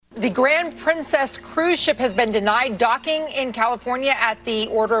The Grand Princess cruise ship has been denied docking in California at the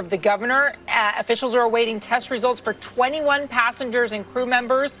order of the governor. Officials are awaiting test results for 21 passengers and crew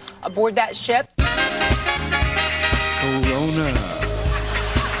members aboard that ship. Corona.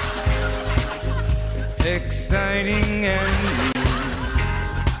 Exciting and new.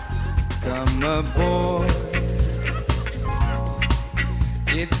 Come aboard.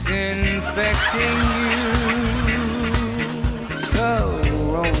 It's infecting you.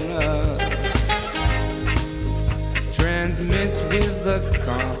 Corona transmits with a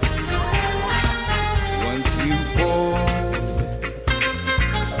cough. Once you board,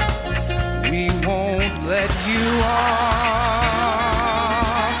 we won't let you off.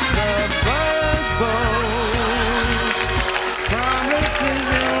 The bug boat promises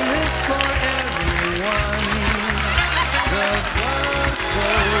illness for everyone. The bug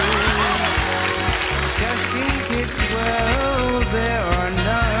boat testing kits, well, there are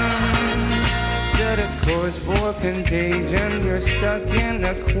none. Set a course for contagion, you're stuck in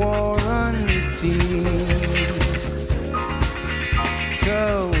a quarantine.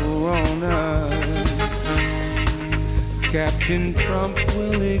 Corona, Captain Trump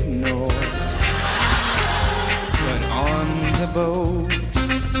will ignore. But on the boat,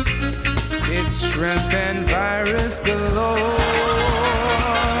 it's shrimp and virus galore.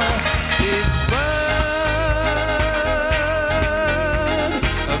 It's bug,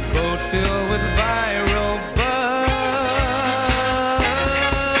 a boat filled with viral bugs.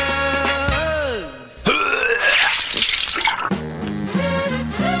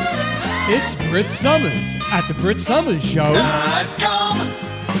 It's Brit Summers at the Brit Summers Show.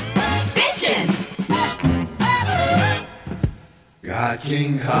 Bitchin'! Got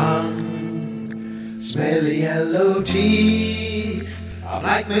King Kong, smelly yellow teeth. I'm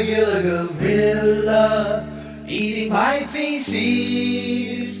like McGilligan gorilla, eating my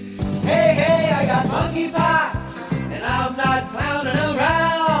feces. Hey, hey, I got monkeypox, and I'm not clowning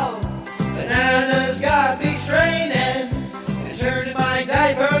around. Bananas got me straining and turning my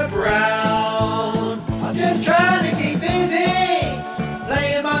diaper brown. I'm just trying to keep busy,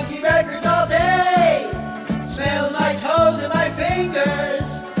 playing monkey records all day, smelling my toes and my fingers,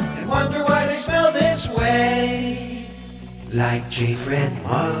 and wonder why they smell this way. Like J. Fred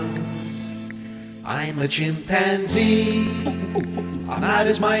Muggs, I'm a chimpanzee. I'm not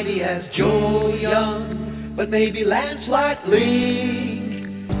as mighty as Joe Young, but maybe Lancelot Lee.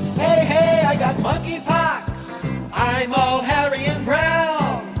 Hey, hey, I got monkeypox, I'm all hairy and brown.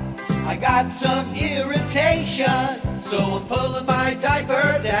 I got some irritation, so I'm pulling my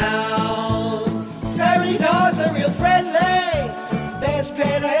diaper down. Fairy dogs are real friendly, best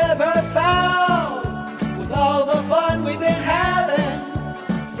pet I ever found. With all the fun we've been having,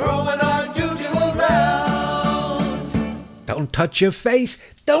 throwing our doo-doo around. Don't touch your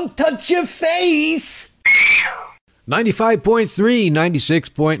face. Don't touch your face. 95.3,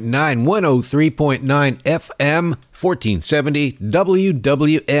 96.9, 103.9 FM, 1470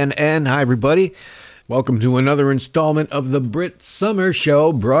 WWNN. Hi, everybody. Welcome to another installment of the Brit Summer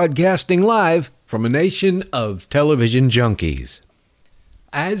Show, broadcasting live from a nation of television junkies.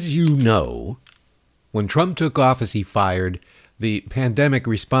 As you know, when Trump took office, he fired the pandemic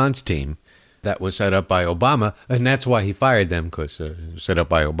response team that was set up by Obama, and that's why he fired them, because it was set up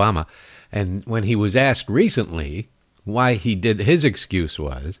by Obama. And when he was asked recently why he did, his excuse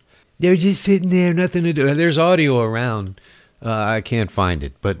was, they're just sitting there, nothing to do. There's audio around. I can't find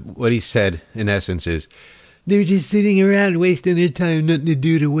it. But what he said, in essence, is, they're just sitting around wasting their time, nothing to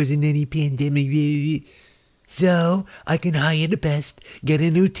do. There wasn't any pandemic. So I can hire the best, get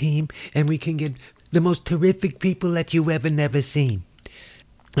a new team, and we can get the most terrific people that you've ever never seen.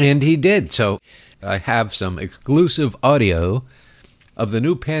 And he did. So I have some exclusive audio of the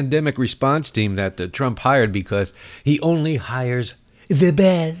new pandemic response team that Trump hired, because he only hires the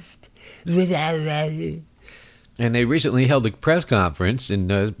best. And they recently held a press conference,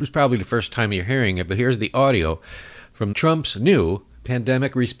 and it was probably the first time you're hearing it, but here's the audio from Trump's new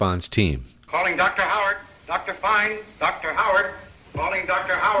pandemic response team. Calling Dr. Howard, Dr. Fine, Dr. Howard, calling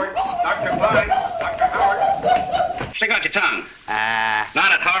Dr. Howard, Dr. Fine, Dr. Howard. Stick out your tongue.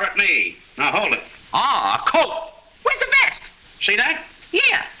 Not at her, at me. Now hold it. Coat. Where's the vest? See that?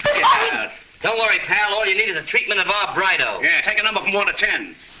 Yeah. Don't worry, pal. All you need is a treatment of our Brido. Yeah, take a number from 1 to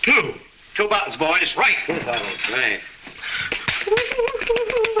 10. 2. 2 buttons, boys. Right. Right.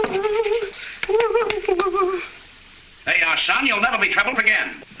 There you are, son. You'll never be troubled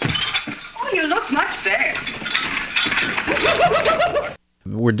again. Oh, you look much better.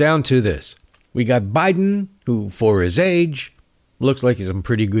 We're down to this. We got Biden, who, for his age, looks like he's in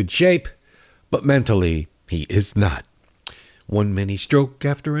pretty good shape, but mentally, he is not. one mini stroke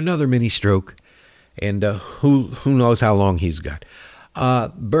after another mini stroke. And who knows how long he's got.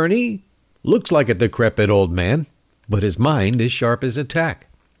 Bernie looks like a decrepit old man, but his mind is sharp as a tack,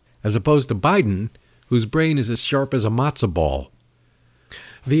 as opposed to Biden, whose brain is as sharp as a matzo ball.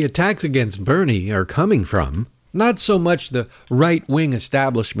 The attacks against Bernie are coming from not so much the right-wing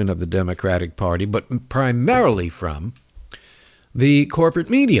establishment of the Democratic Party, but primarily from the corporate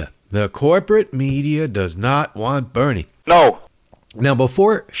media. The corporate media does not want Bernie. No. Now,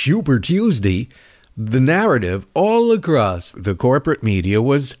 before Super Tuesday, the narrative all across the corporate media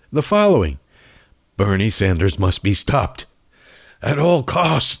was the following: Bernie Sanders must be stopped at all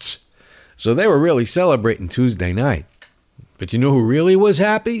costs. So they were really celebrating Tuesday night. But you know who really was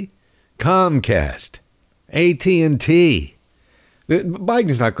happy? Comcast, AT&T.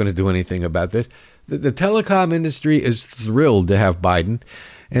 Biden's not going to do anything about this. The telecom industry is thrilled to have Biden.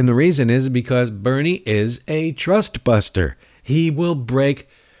 And the reason is because Bernie is a trust buster. He will break...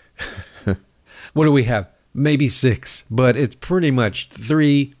 What do we have? Maybe 6, but it's pretty much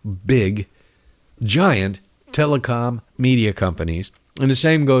 3 big, giant telecom media companies. And the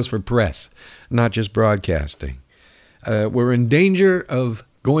same goes for press, not just broadcasting. We're in danger of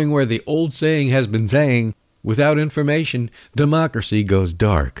going where the old saying has been saying, without information, democracy goes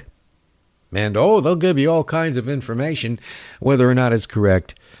dark. And, they'll give you all kinds of information, whether or not it's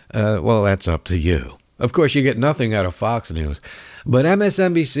correct. Well, that's up to you. Of course, you get nothing out of Fox News. But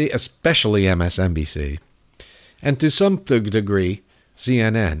MSNBC, especially MSNBC, and to some degree,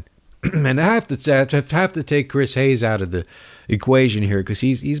 CNN, and I have to take Chris Hayes out of the equation here because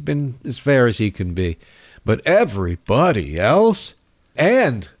he's been as fair as he can be. But everybody else,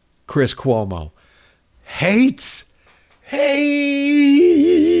 and Chris Cuomo, hates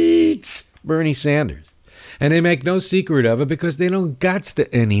Bernie Sanders. And they make no secret of it because they don't guts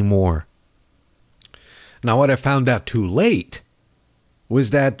to anymore. Now, what I found out too late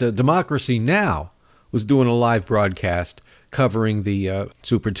was that Democracy Now! Was doing a live broadcast covering the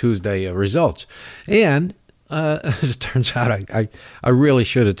Super Tuesday results. And as it turns out, I really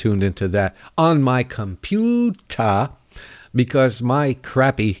should have tuned into that on my computer because my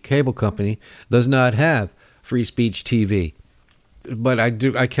crappy cable company does not have free speech TV. But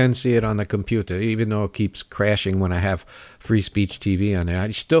I can see it on the computer, even though it keeps crashing when I have free speech TV on there.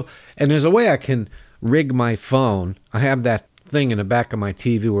 And there's a way I can rig my phone. I have that thing in the back of my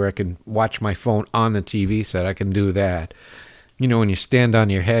TV where I can watch my phone on the TV set. I can do that. You know, when you stand on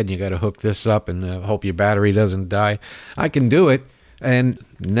your head and you got to hook this up and hope your battery doesn't die. I can do it. And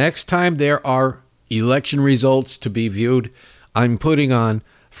next time there are election results to be viewed, I'm putting on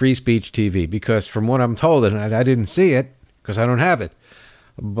free speech TV because from what I'm told, and I didn't see it because I don't have it,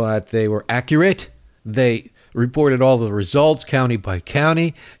 but they were accurate. They reported all the results county by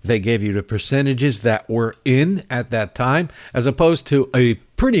county. They gave you the percentages that were in at that time, as opposed to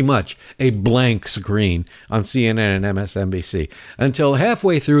pretty much a blank screen on CNN and MSNBC until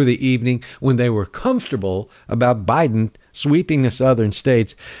halfway through the evening when they were comfortable about Biden sweeping the southern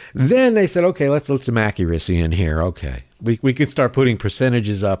states. Then they said, okay, let's put some accuracy in here. Okay, we can start putting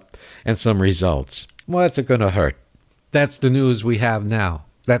percentages up and some results. What's it going to hurt? That's the news we have now.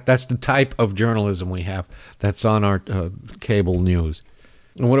 That's the type of journalism we have that's on our cable news.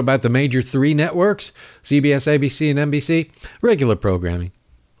 And what about the major 3 networks? CBS, ABC, and NBC? Regular programming.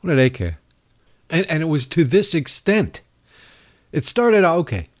 What do they care? And it was to this extent. It started out,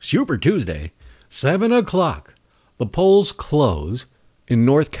 okay, Super Tuesday, 7 o'clock. The polls close in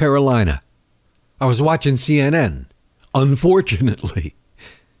North Carolina. I was watching CNN, unfortunately.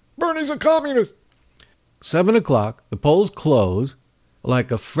 Bernie's a communist. 7 o'clock, the polls close.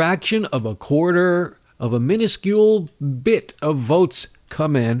 Like a fraction of a quarter of a minuscule bit of votes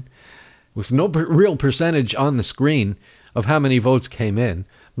come in with no real percentage on the screen of how many votes came in.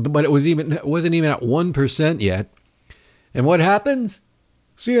 But it wasn't even at 1% yet. And what happens?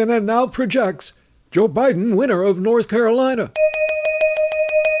 CNN now projects Joe Biden winner of North Carolina.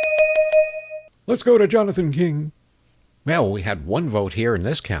 Let's go to Jonathan King. Well, we had 1 vote here in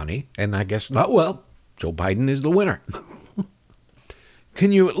this county, and I guess, Joe Biden is the winner.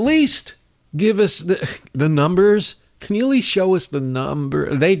 Can you at least give us the numbers? Can you at least show us the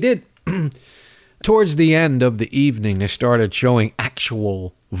number? They did. Towards the end of the evening, they started showing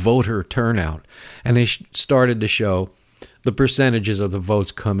actual voter turnout. And they started to show the percentages of the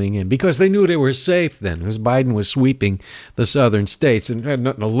votes coming in because they knew they were safe then, because Biden was sweeping the southern states and had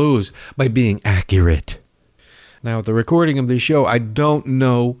nothing to lose by being accurate. Now, at the recording of the show, I don't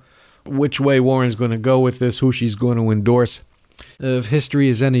know which way Warren's going to go with this, who she's going to endorse. If history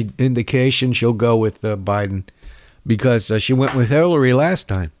is any indication, she'll go with Biden because she went with Hillary last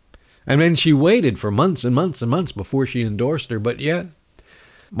time. And then she waited for months and months and months before she endorsed her. But yeah,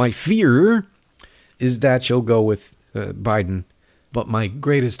 my fear is that she'll go with Biden. But my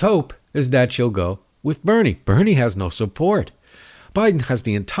greatest hope is that she'll go with Bernie. Bernie has no support. Biden has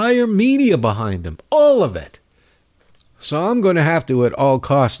the entire media behind him, all of it. So I'm going to have to, at all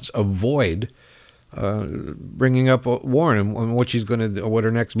costs, avoid bringing up Warren and what she's going to do, what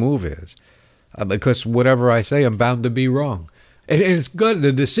her next move is, because whatever I say, I'm bound to be wrong. And it's good.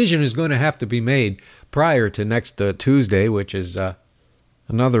 The decision is going to have to be made prior to next Tuesday, which is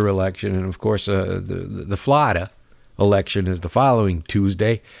another election, and of course, the Florida election is the following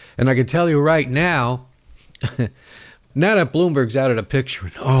Tuesday. And I can tell you right now. Now that Bloomberg's out of the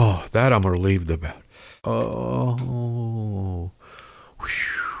picture, oh, that I'm relieved about. Oh.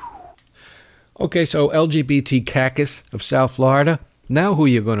 Whew. Okay, so LGBT caucus of South Florida. Now who are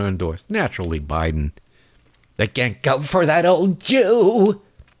you going to endorse? Naturally, Biden. They can't go for that old Jew.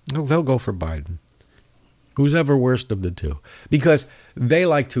 No, they'll go for Biden. Who's ever worst of the two? Because they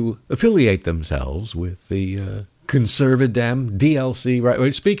like to affiliate themselves with the Conserva Dem, DLC.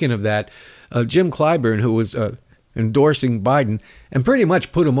 Right. Speaking of that, Jim Clyburn, who was endorsing Biden and pretty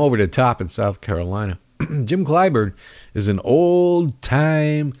much put him over the top in South Carolina. Jim Clyburn is an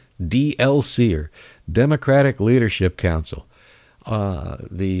old-time DLCer, Democratic Leadership Council.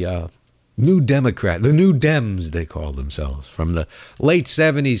 The New Democrat, the New Dems, they call themselves, from the late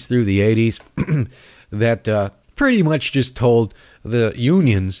 70s through the 80s, that pretty much just told the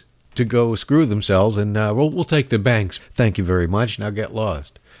unions to go screw themselves and we'll take the banks. Thank you very much. Now get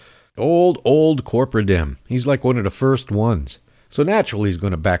lost. Old corporate Dem. He's like one of the first ones. So naturally he's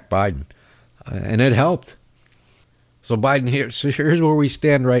going to back Biden. And it helped. So Biden here. So here's where we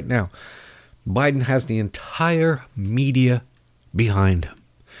stand right now. Biden has the entire media behind him.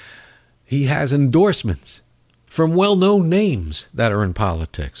 He has endorsements from well-known names that are in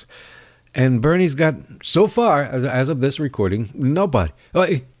politics. And Bernie's got, so far, as of this recording, nobody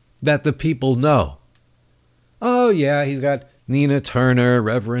that the people know. Oh, yeah, he's got Nina Turner,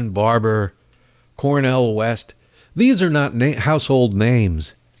 Reverend Barber, Cornel West. These are not household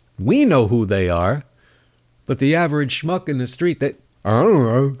names. We know who they are. But the average schmuck in the street, I don't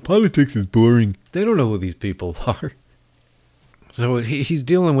know, politics is boring. They don't know who these people are. So he's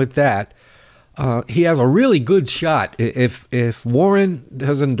dealing with that. He has a really good shot if Warren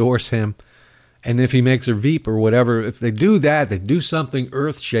does endorse him, and if he makes a Veep or whatever. If they do that, they do something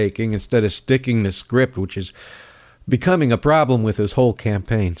earth-shaking instead of sticking to script, which is becoming a problem with his whole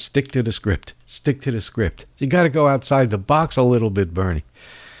campaign. Stick to the script. Stick to the script. You got to go outside the box a little bit, Bernie.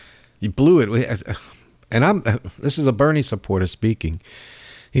 You blew it. And this is a Bernie supporter speaking.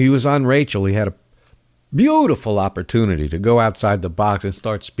 He was on Rachel. He had a beautiful opportunity to go outside the box and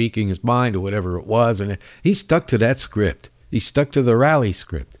start speaking his mind or whatever it was. And he stuck to that script. He stuck to the rally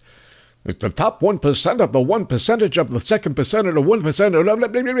script. It's the top 1% of the 1% of the 2% of the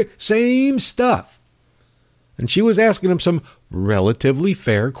 1% of same stuff. And she was asking him some relatively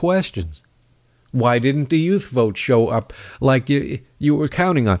fair questions. Why didn't the youth vote show up like you were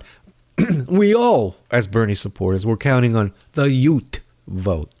counting on? We all, as Bernie supporters, were counting on the youth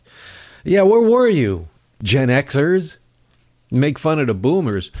vote. Yeah, where were you, Gen Xers? Make fun of the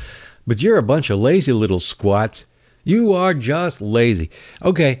boomers, but you're a bunch of lazy little squats. You are just lazy.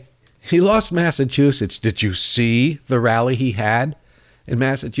 Okay, he lost Massachusetts. Did you see the rally he had in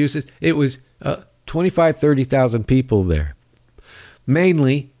Massachusetts? It was 25,000, 30,000 people there.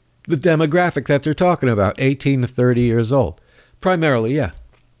 Mainly the demographic that they're talking about, 18 to 30 years old. Primarily, yeah.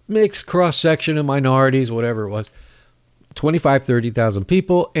 Mixed cross-section of minorities, whatever it was. 25,000, 30,000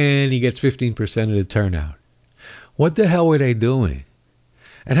 people, and he gets 15% of the turnout. What the hell were they doing?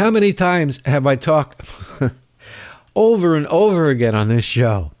 And how many times have I talked over and over again on this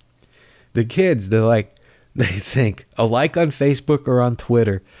show? The kids, they think a like on Facebook or on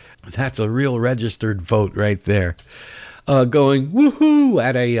Twitter, that's a real registered vote right there. Going woohoo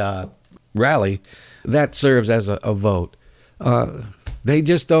at a rally, that serves as a vote. They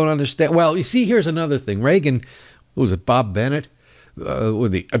just don't understand. Well, you see, here's another thing. Reagan, who was it, Bob Bennett,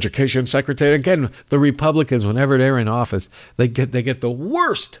 with the education secretary. Again, the Republicans, whenever they're in office, they get the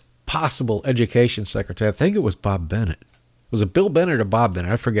worst possible education secretary. I think it was Bob Bennett. Was it Bill Bennett or Bob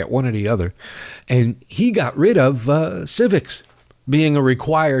Bennett? I forget, one or the other. And he got rid of civics being a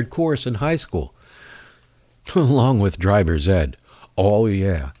required course in high school, along with driver's ed. Oh,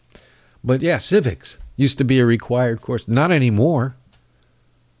 yeah. But yeah, civics used to be a required course. Not anymore.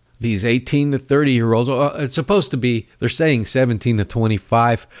 These 18 to 30-year-olds, it's supposed to be, they're saying 17 to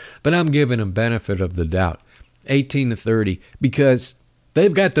 25, but I'm giving them benefit of the doubt. 18 to 30, because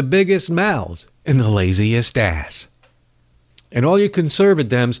they've got the biggest mouths and the laziest ass. And all you Conserva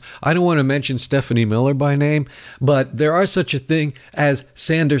Dems, I don't want to mention Stephanie Miller by name, but there are such a thing as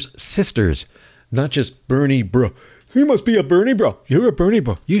Sanders sisters, not just Bernie bro. He must be a Bernie bro. You're a Bernie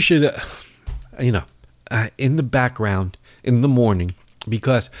bro. You should, in the background, in the morning,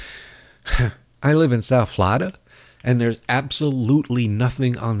 because I live in South Florida, and there's absolutely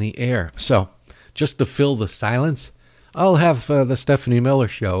nothing on the air. So just to fill the silence, I'll have the Stephanie Miller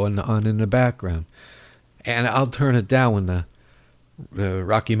show on in the background. And I'll turn it down when the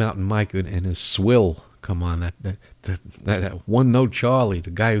Rocky Mountain Mike and his swill come on. That one-note Charlie, the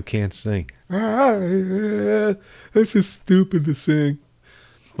guy who can't sing. This is stupid to sing.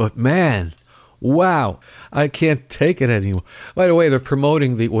 But man, wow, I can't take it anymore. By the way, they're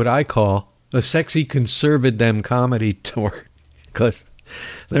promoting what I call the Sexy Conserva Dem comedy tour, because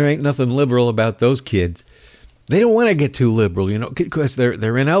there ain't nothing liberal about those kids. They don't want to get too liberal, because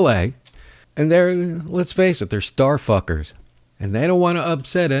they're in L.A., and let's face it, they're star fuckers. And they don't want to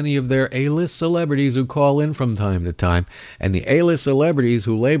upset any of their A-list celebrities who call in from time to time. And the A-list celebrities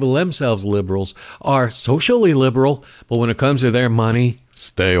who label themselves liberals are socially liberal, but when it comes to their money,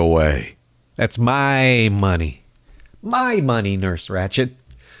 stay away. That's my money. My money, Nurse Ratched.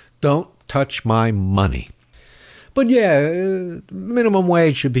 Don't touch my money. But yeah, minimum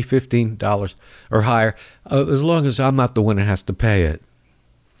wage should be $15 or higher, as long as I'm not the one that has to pay it.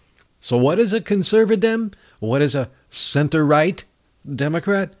 So what is a Conserva Dem? What is a center-right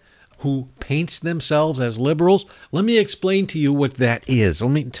Democrat who paints themselves as liberals? Let me explain to you what that is. Let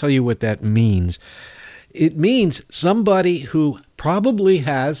me tell you what that means. It means somebody who probably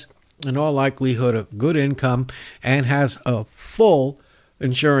has, in all likelihood, a good income and has a full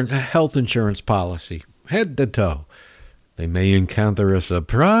health insurance policy, head to toe. They may encounter a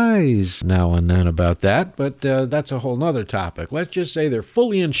surprise now and then about that, but that's a whole nother topic. Let's just say they're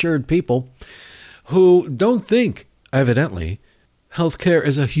fully insured people who don't think, evidently, healthcare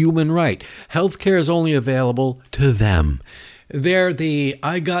is a human right. Healthcare is only available to them. They're the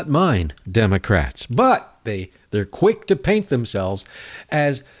I got mine Democrats, but they're quick to paint themselves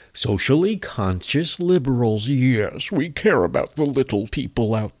as socially conscious liberals. Yes, we care about the little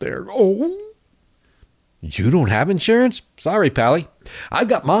people out there. Oh, you don't have insurance? Sorry, Pally. I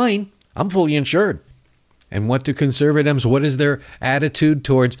got mine. I'm fully insured. And what do Conserva Dems, what is their attitude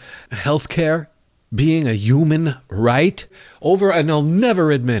towards healthcare being a human right? And they'll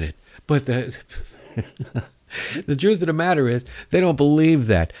never admit it, but the truth of the matter is they don't believe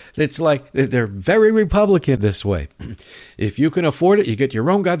that. It's like they're very Republican this way. If you can afford it, you get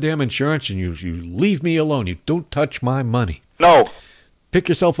your own goddamn insurance and you leave me alone. You don't touch my money. No. Pick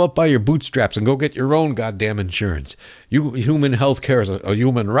yourself up by your bootstraps and go get your own goddamn insurance. Human health care is a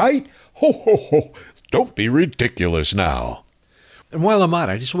human right? Ho, ho, ho. Don't be ridiculous now. And while I'm on,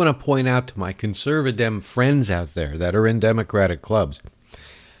 I just want to point out to my Conserva Dem friends out there that are in Democratic clubs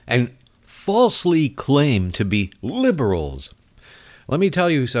and falsely claim to be liberals. Let me tell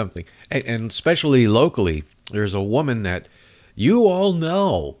you something, and especially locally, there's a woman that you all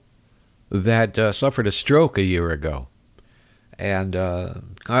know that suffered a stroke a year ago. And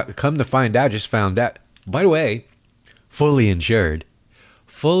come to find out, just found out, by the way, fully insured.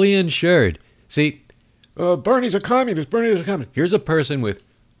 Fully insured. See, Bernie's a communist. Here's a person with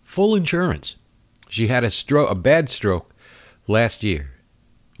full insurance. She had a bad stroke last year.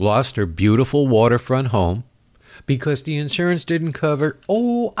 Lost her beautiful waterfront home because the insurance didn't cover,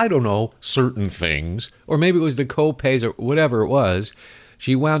 I don't know, certain things. Or maybe it was the co-pays or whatever it was.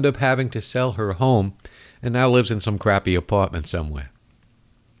 She wound up having to sell her home and now lives in some crappy apartment somewhere.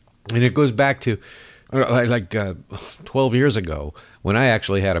 And it goes back to 12 years ago when I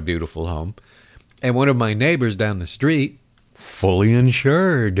actually had a beautiful home. And one of my neighbors down the street, fully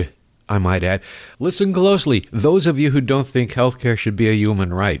insured, I might add. Listen closely, those of you who don't think healthcare should be a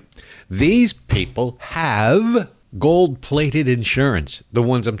human right. These people have gold-plated insurance, the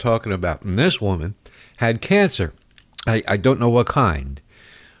ones I'm talking about. And this woman had cancer. I don't know what kind.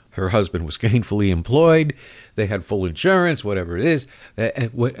 Her husband was gainfully employed. They had full insurance, whatever it is.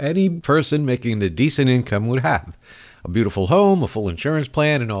 What any person making a decent income would have. A beautiful home, a full insurance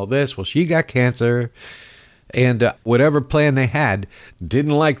plan, and all this. Well, she got cancer. And whatever plan they had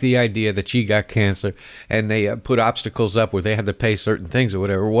didn't like the idea that she got cancer. And they put obstacles up where they had to pay certain things or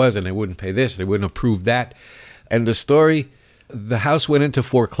whatever it was. And they wouldn't pay this. They wouldn't approve that. And the story, the house went into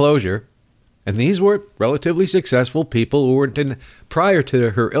foreclosure. And these were relatively successful people who were prior to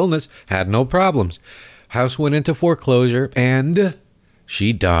her illness, had no problems. House went into foreclosure, and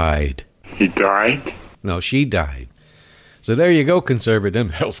she died. He died? No, she died. So there you go, Conserva Dem.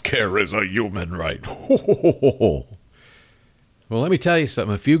 Healthcare is a human right. Well, let me tell you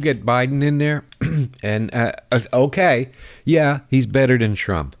something. If you get Biden in there, And, okay, yeah, he's better than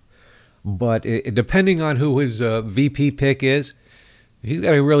Trump. But depending on who his VP pick is, he's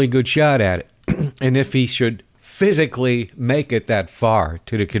got a really good shot at it. And if he should physically make it that far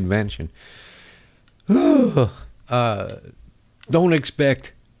to the convention, don't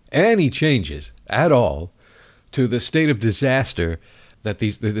expect any changes at all to the state of disaster that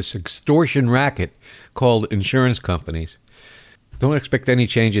this extortion racket called insurance companies. Don't expect any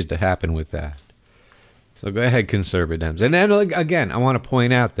changes to happen with that. So go ahead, Conserva Dems. And then again, I want to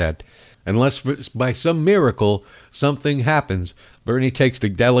point out that unless by some miracle something happens, Bernie takes the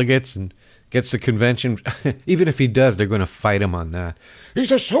delegates and gets the convention, even if he does, they're going to fight him on that.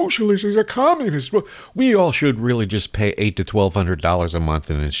 He's a socialist. He's a communist. Well, we all should really just pay $800 to $1,200 a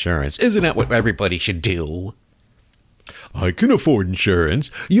month in insurance. Isn't that what everybody should do? I can afford insurance.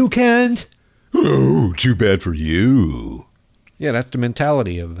 You can't? Oh, too bad for you. Yeah, that's the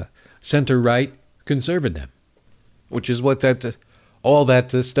mentality of center-right Conserva Dem, which is what all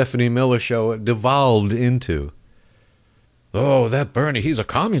that Stephanie Miller show devolved into. Oh, that Bernie, he's a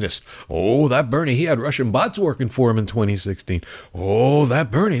communist. Oh, that Bernie, he had Russian bots working for him in 2016. Oh, that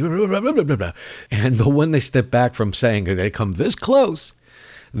Bernie. Blah, blah, blah, blah, blah. And the one they step back from saying, they come this close,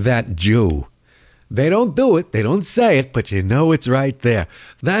 that Jew. They don't do it. They don't say it, but you know it's right there.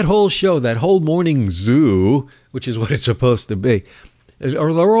 That whole show, that whole morning zoo, which is what it's supposed to be,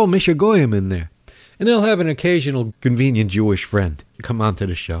 or they're all Mishagoyim in there. And they'll have an occasional convenient Jewish friend come onto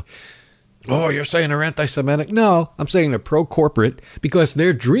the show. Oh, you're saying they're anti-Semitic? No, I'm saying they're pro-corporate because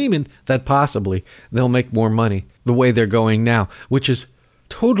they're dreaming that possibly they'll make more money the way they're going now, which is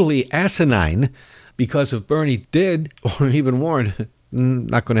totally asinine because if Bernie did, or even Warren,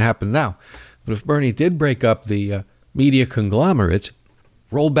 not going to happen now, but if Bernie did break up the media conglomerates,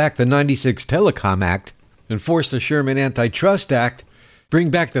 roll back the 96 Telecom Act, enforce the Sherman Antitrust Act,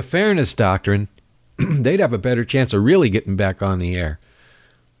 bring back the Fairness Doctrine, they'd have a better chance of really getting back on the air.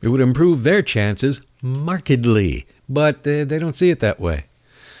 It would improve their chances markedly, but they don't see it that way.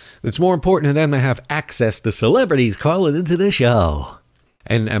 It's more important to them to have access to celebrities calling into the show.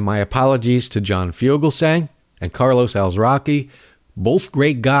 And my apologies to John Fugelsang and Carlos Alzraki. Both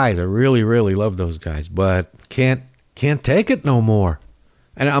great guys. I really, really love those guys, but can't take it no more.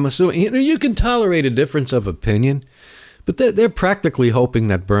 And I'm assuming, you can tolerate a difference of opinion, but they're practically hoping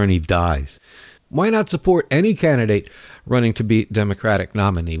that Bernie dies. Why not support any candidate running to be Democratic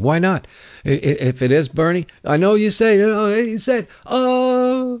nominee? Why not? If it is Bernie, I know you say, he said,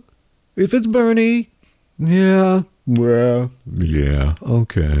 if it's Bernie, yeah, well, yeah,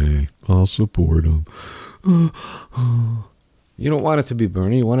 okay, I'll support him. You don't want it to be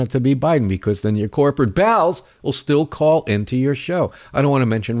Bernie, you want it to be Biden, because then your corporate pals will still call into your show. I don't want to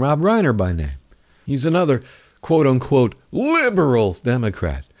mention Rob Reiner by name. He's another quote-unquote liberal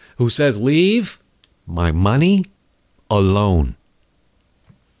Democrat who says, leave my money alone.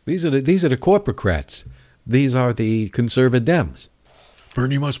 These are the corporocrats. These are the Conserva Dems.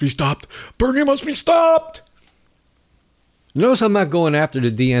 Bernie must be stopped. Bernie must be stopped. Notice I'm not going after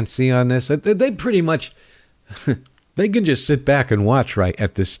the DNC on this. They pretty much, they can just sit back and watch right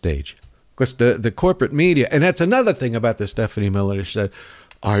at this stage. Because the corporate media, and that's another thing about the Stephanie Miller said,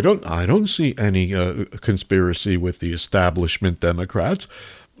 I don't see any conspiracy with the establishment Democrats.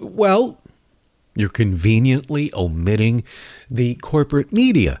 Well, you're conveniently omitting the corporate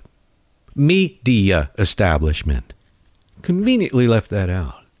media establishment. Conveniently left that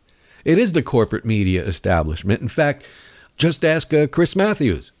out. It is the corporate media establishment. In fact, just ask Chris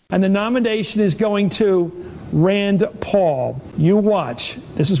Matthews. And the nomination is going to Rand Paul. You watch.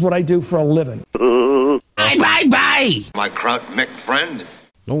 This is what I do for a living. Bye. My crout neck friend.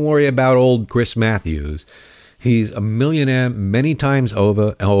 Don't worry about old Chris Matthews. He's a millionaire many times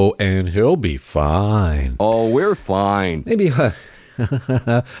over. Oh, and he'll be fine. Oh, we're fine. Maybe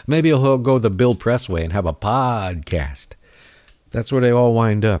he'll go the Bill Press way and have a podcast. That's where they all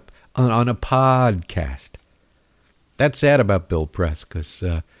wind up, on a podcast. That's sad about Bill Press, because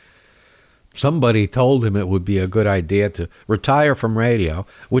somebody told him it would be a good idea to retire from radio,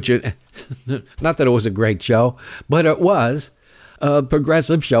 which, not that it was a great show, but it was a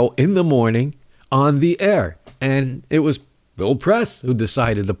progressive show in the morning on the air. And it was Bill Press who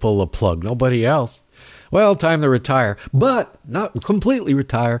decided to pull the plug, nobody else. Well, time to retire, but not completely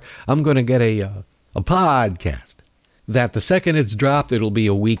retire. I'm going to get a podcast that the second it's dropped, it'll be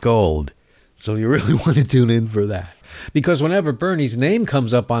a week old. So you really want to tune in for that. Because whenever Bernie's name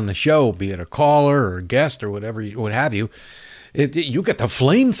comes up on the show, be it a caller or a guest or whatever, what have you, you get the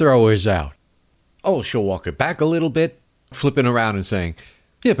flamethrowers out. Oh, she'll walk it back a little bit, flipping around and saying,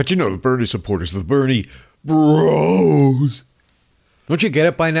 yeah, but you know the Bernie supporters, the Bernie bros. Don't you get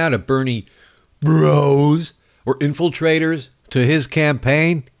it by now, the Bernie bros were infiltrators to his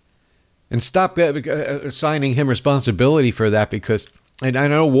campaign, and stop assigning him responsibility for that, because, and I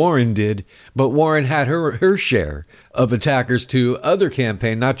know Warren did, but Warren had her share of attackers to other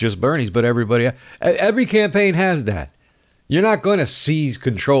campaign, not just Bernie's, but everybody. Every campaign has that. You're not going to seize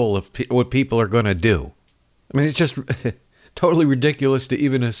control of what people are going to do. I mean, it's just totally ridiculous to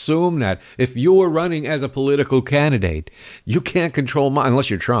even assume that. If you were running as a political candidate, you can't control minds, unless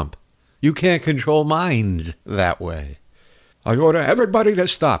you're Trump. You can't control minds that way. I order everybody to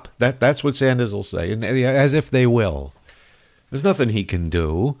stop. That's what Sanders will say, and as if they will. There's nothing he can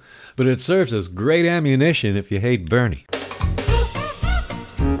do, but it serves as great ammunition if you hate Bernie.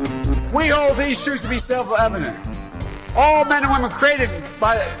 We hold these truths to be self-evident. All men and women created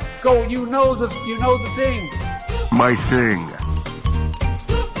by go. You know the thing. My thing.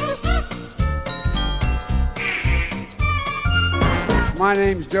 My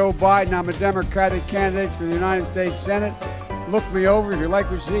name's Joe Biden. I'm a Democratic candidate for the United States Senate. Look me over if you like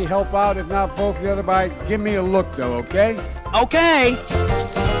what you see. Help out. If not, vote for the other guy. Give me a look, though, okay? Okay.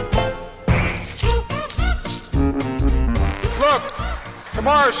 Look,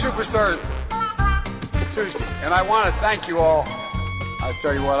 tomorrow's Superstar Tuesday, and I want to thank you all. I'll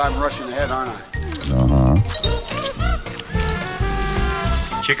tell you what, I'm rushing ahead, aren't I?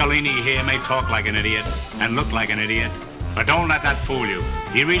 Ciccolini here may talk like an idiot and look like an idiot, but don't let that fool you.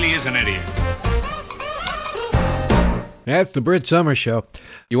 He really is an idiot. That's the Brit Summer Show.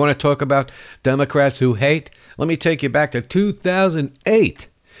 You want to talk about Democrats who hate? Let me take you back to 2008,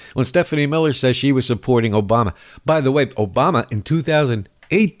 when Stephanie Miller says she was supporting Obama. By the way, Obama in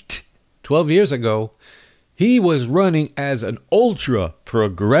 2008, 12 years ago, he was running as an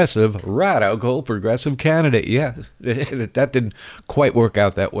ultra-progressive, radical progressive candidate. Yeah, that didn't quite work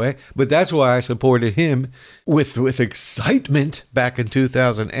out that way, but that's why I supported him with excitement back in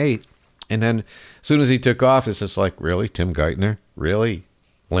 2008. And then as soon as he took office, it's like, really? Tim Geithner? Really?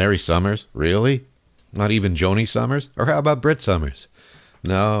 Larry Summers? Really? Not even Joni Summers? Or how about Brit Summers?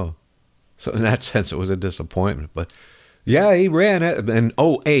 No. So in that sense, it was a disappointment. But yeah, he ran in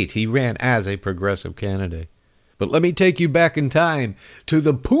 2008. He ran as a progressive candidate. But let me take you back in time to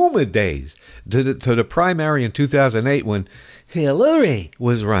the Puma days, to the primary in 2008 when Hillary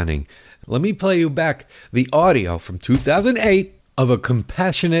was running. Let me play you back the audio from 2008 of a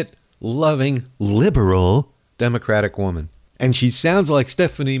compassionate, loving, liberal Democratic woman. And she sounds like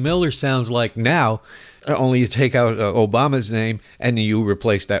Stephanie Miller sounds like now, only you take out Obama's name and you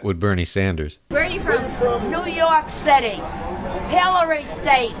replace that with Bernie Sanders. Where are you from? New York City. Hillary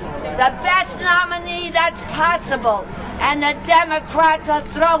State. The best nominee that's possible. And the Democrats are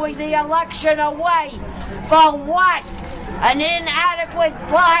throwing the election away. For what? An inadequate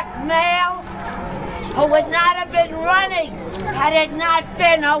black male who would not have been running had it not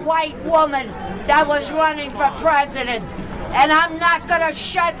been a white woman that was running for president. And I'm not going to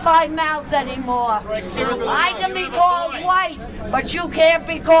shut my mouth anymore. I can be called white, but you can't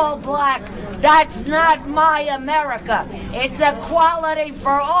be called black. That's not my America. It's equality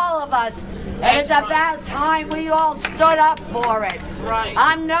for all of us. It's about time we all stood up for it. Right.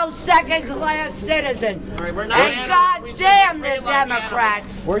 I'm no second-class citizen. Right, we're and not goddamn the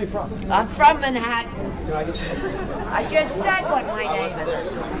Democrats. Where are you from? I'm from Manhattan. I just said what my name is.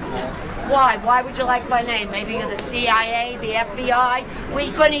 Why? Why would you like my name? Maybe you're the CIA, the FBI?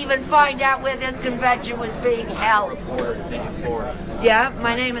 We couldn't even find out where this convention was being held. Florida. Yeah,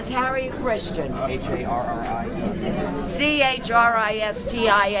 my name is Harriet Christian. Christian.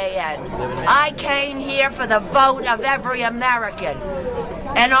 I came here for the vote of every American.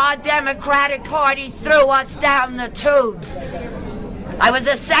 And our Democratic Party threw us down the tubes. I was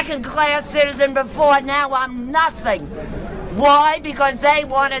a second-class citizen before, now I'm nothing. Why? Because they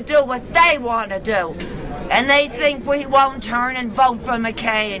want to do what they want to do. And they think we won't turn and vote for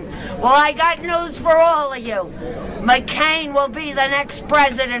McCain. Well, I got news for all of you. McCain will be the next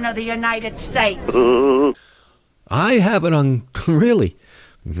president of the United States. I have it on, really,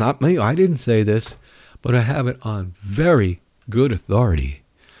 not me, I didn't say this, but I have it on very good authority.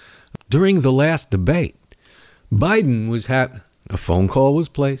 During the last debate, Biden was a phone call was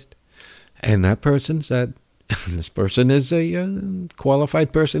placed, and that person said, this person is a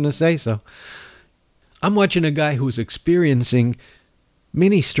qualified person to say so. I'm watching a guy who's experiencing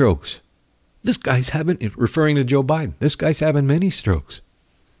mini strokes. This guy's having, referring to Joe Biden, this guy's having mini strokes.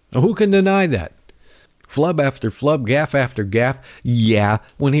 Now, who can deny that? Flub after flub, gaff after gaff. Yeah,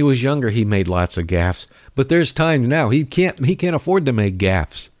 when he was younger, he made lots of gaffes. But there's times now he can't afford to make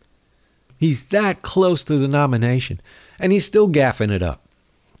gaffes. He's that close to the nomination, and he's still gaffing it up.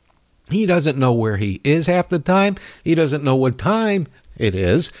 He doesn't know where he is half the time. He doesn't know what time it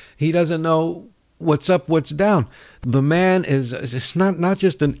is. He doesn't know what's up, what's down. The man it's not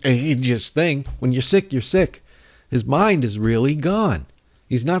just an ageist thing. When you're sick, you're sick. His mind is really gone.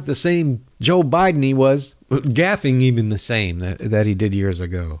 He's not the same Joe Biden he was, gaffing even the same that he did years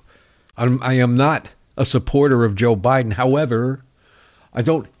ago. I am not a supporter of Joe Biden. However, I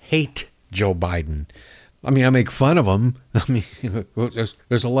don't hate Joe Biden. I mean, I make fun of him. I mean,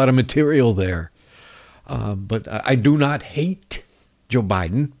 there's a lot of material there. But I do not hate Joe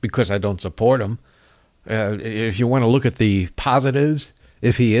Biden because I don't support him. If you want to look at the positives,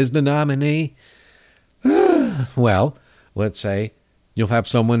 if he is the nominee, well, let's say you'll have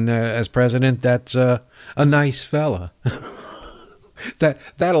someone as president that's a nice fella.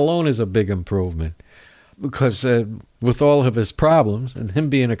 That alone is a big improvement. Because with all of his problems and him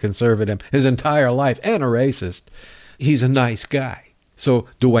being a conservative his entire life and a racist, he's a nice guy. So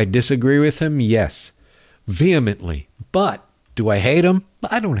do I disagree with him? Yes, vehemently. But do I hate him?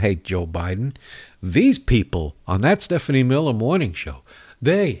 I don't hate Joe Biden. These people on that Stephanie Miller morning show,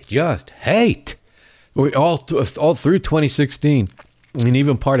 they just hate. All through 2016 and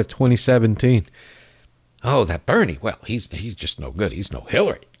even part of 2017. Oh, that Bernie. Well, he's just no good. He's no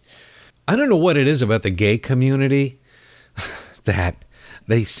Hillary. I don't know what it is about the gay community that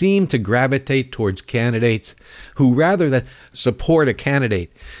they seem to gravitate towards candidates who, rather than support a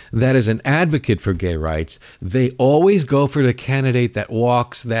candidate that is an advocate for gay rights, they always go for the candidate that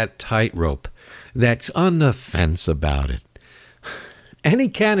walks that tightrope, that's on the fence about it. Any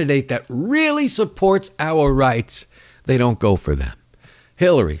candidate that really supports our rights, they don't go for them.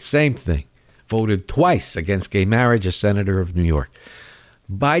 Hillary, same thing. Voted twice against gay marriage as senator of New York.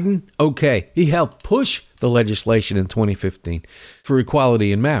 Biden, okay, he helped push the legislation in 2015 for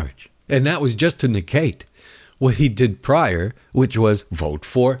equality in marriage. And that was just to negate what he did prior, which was vote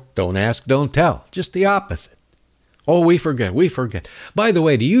for, don't ask, don't tell. Just the opposite. Oh, we forget. By the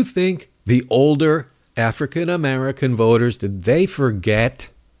way, do you think the older African American voters, did they forget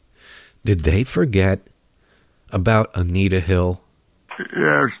about Anita Hill?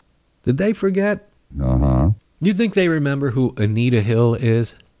 Yes. Did they forget? Uh-huh. You think they remember who Anita Hill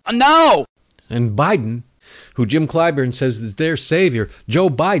is? No! And Biden, who Jim Clyburn says is their savior, Joe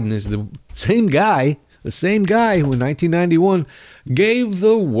Biden is the same guy who in 1991 gave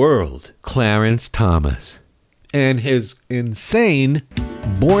the world Clarence Thomas and his insane,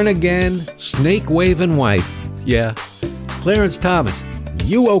 born-again, snake-waving wife. Yeah, Clarence Thomas.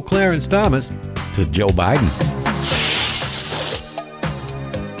 You owe Clarence Thomas to Joe Biden.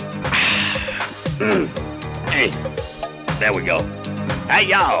 Hey, there we go. Hey,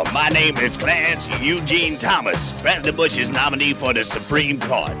 y'all, my name is Clarence Eugene Thomas, President Bush's nominee for the Supreme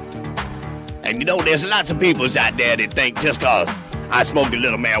Court. And you know, there's lots of people out there that think just because I smoked a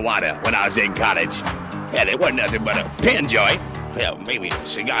little marijuana when I was in college, yeah, it wasn't nothing but a pen joint, well, maybe a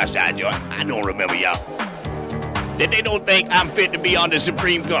cigar side joint, I don't remember, y'all, that they don't think I'm fit to be on the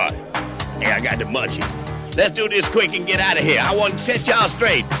Supreme Court. Yeah, I got the munchies. Let's do this quick and get out of here. I want to set y'all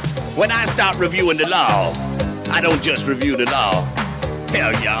straight. When I start reviewing the law, I don't just review the law.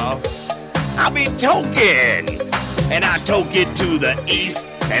 Hell, y'all, I be toking. And I toke it to the east,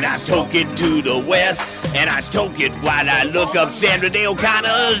 and I toke it to the west, and I toke it while I look up Sandra Day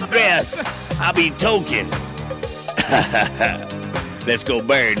O'Connor's dress. I be toking. Let's go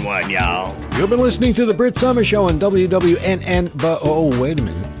burn one, y'all. You've been listening to the Brit Summer Show on WWNN. But oh, wait a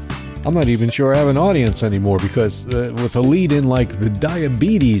minute. I'm not even sure I have an audience anymore because with a lead-in like the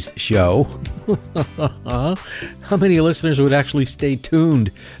Diabetes Show, how many listeners would actually stay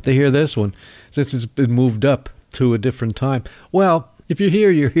tuned to hear this one since it's been moved up to a different time? Well, if you're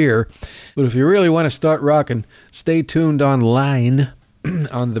here, you're here. But if you really want to start rocking, stay tuned online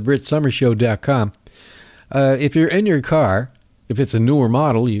on thebritsummershow.com. If you're in your car, if it's a newer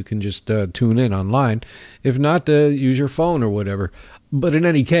model, you can just tune in online. If not, use your phone or whatever. But in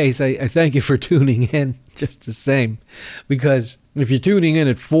any case, I thank you for tuning in just the same, because if you're tuning in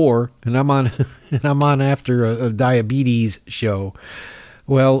at 4 and I'm on after a diabetes show,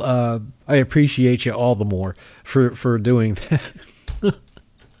 well, I appreciate you all the more for doing that.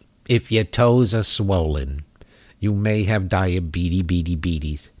 If your toes are swollen, you may have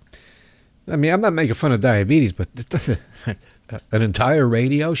diabetes. I mean, I'm not making fun of diabetes, but an entire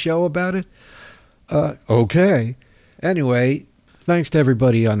radio show about it? Okay. Anyway, thanks to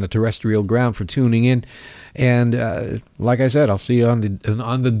everybody on the terrestrial ground for tuning in. And like I said, I'll see you on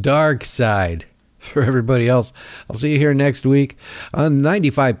the dark side. For everybody else, I'll see you here next week on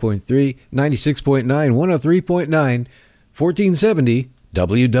 95.3, 96.9, 103.9, 1470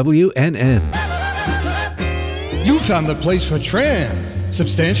 WWNN. You found the place for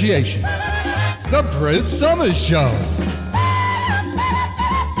transubstantiation. The Brit Summer Show.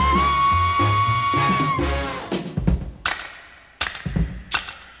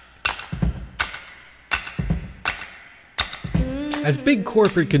 As big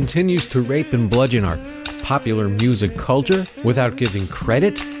corporate continues to rape and bludgeon our popular music culture without giving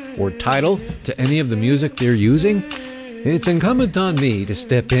credit or title to any of the music they're using, it's incumbent on me to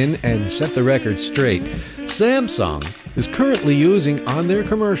step in and set the record straight. Samsung is currently using on their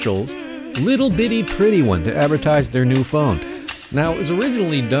commercials Little Bitty Pretty One to advertise their new phone. Now, it was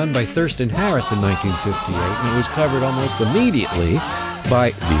originally done by Thurston Harris in 1958, and it was covered almost immediately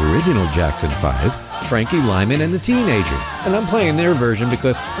by the original Jackson 5, Frankie Lyman and the Teenager. And I'm playing their version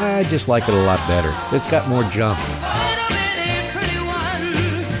because I just like it a lot better. It's got more jump.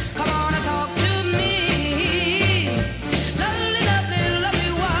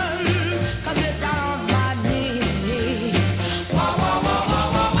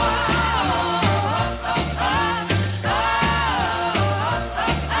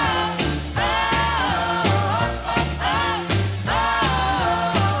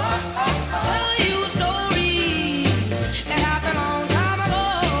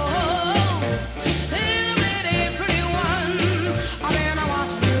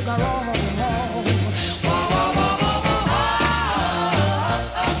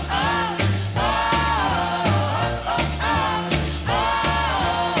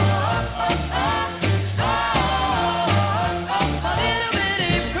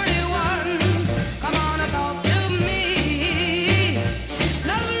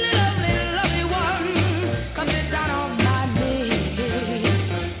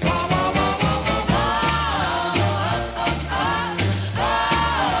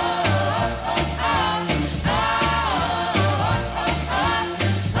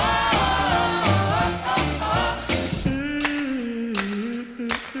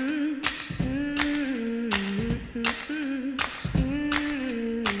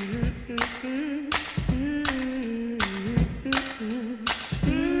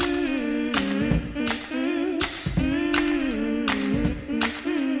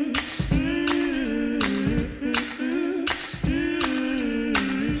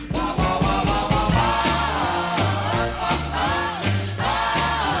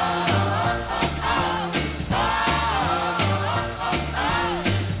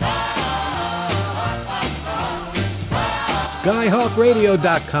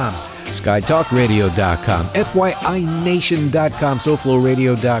 SkyHawkRadio.com, SkyTalkRadio.com, FYINation.com,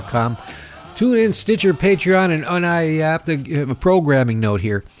 SoFloRadio.com. Tune in, Stitcher, Patreon, and I have to give a programming note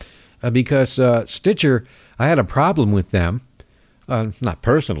here because Stitcher, I had a problem with them, not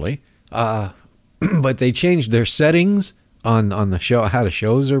personally, but they changed their settings on the show, how the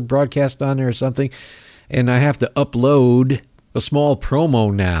shows are broadcast on there or something, and I have to upload a small promo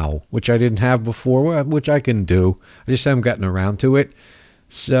now, which I didn't have before, which I can do. I just haven't gotten around to it.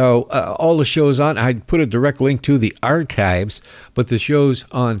 So all the shows on, I put a direct link to the archives, but the shows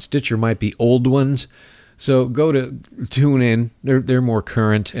on Stitcher might be old ones. So go to TuneIn, they're more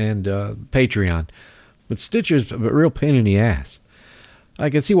current, and Patreon. But Stitcher's a real pain in the ass. I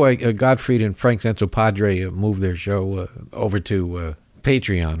can see why Gottfried and Frank Santopadre moved their show over to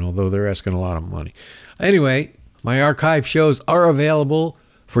Patreon, although they're asking a lot of money. Anyway, my archive shows are available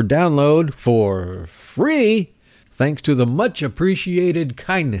for download for free, thanks to the much appreciated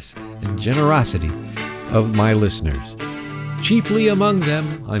kindness and generosity of my listeners. Chiefly among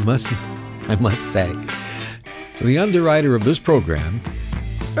them, I must say, the underwriter of this program,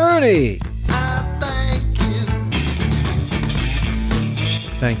 Ernie.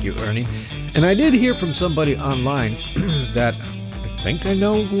 Thank you, Ernie. And I did hear from somebody online that I think I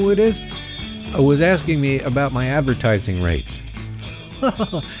know who it is, was asking me about my advertising rates.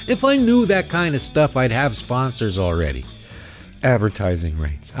 If I knew that kind of stuff, I'd have sponsors already. Advertising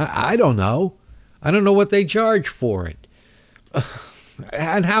rates. I don't know. I don't know what they charge for it.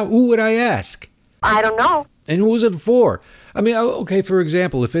 And who would I ask? I don't know. And who's it for? I mean, okay, for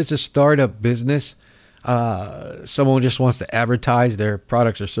example, if it's a startup business, someone just wants to advertise their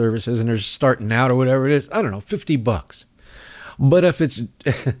products or services and they're starting out or whatever it is, I don't know, $50. But if it's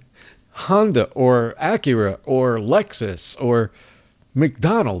Honda or Acura or Lexus or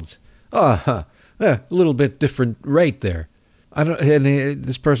McDonald's, a little bit different rate there.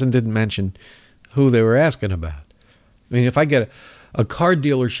 This person didn't mention who they were asking about. I mean, if I get a car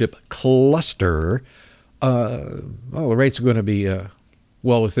dealership cluster, the rates are going to be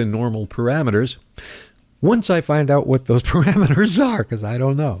well within normal parameters. Once I find out what those parameters are, because I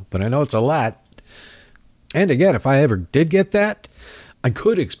don't know, but I know it's a lot. And again, if I ever did get that, I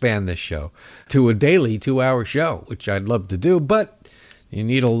could expand this show to a daily 2-hour show, which I'd love to do, but you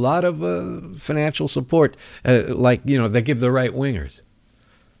need a lot of financial support, they give the right wingers.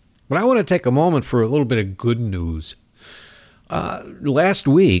 But I want to take a moment for a little bit of good news. Last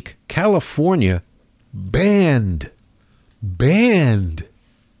week, California banned banned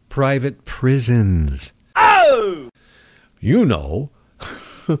private prisons. Oh! You know,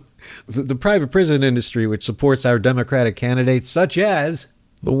 the private prison industry, which supports our Democratic candidates, such as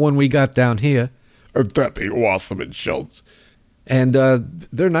the one we got down here, Debbie Wasserman Schultz. And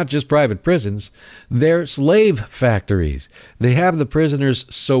they're not just private prisons, they're slave factories. They have the prisoners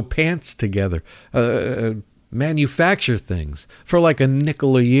sew pants together, manufacture things for like a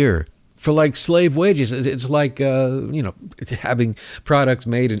nickel a year, for like slave wages. It's like, it's having products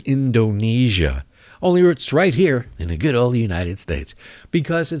made in Indonesia. Only it's right here in the good old United States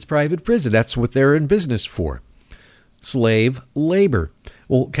because it's private prison. That's what they're in business for. Slave labor.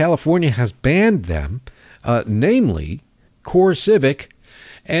 Well, California has banned them, namely Core Civic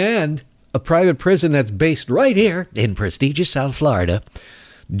and a private prison that's based right here in prestigious South Florida,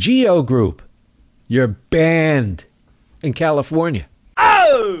 Geo Group. You're banned in California.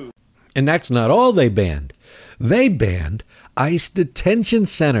 Oh! And that's not all they banned. They banned ICE detention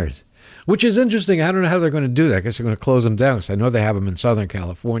centers, which is interesting. I don't know how they're going to do that. I guess they're going to close them down because I know they have them in Southern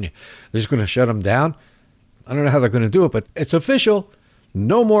California. They're just going to shut them down. I don't know how they're going to do it, but it's official.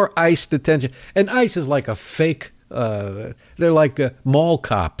 No more ICE detention. And ICE is like a fake, they're like mall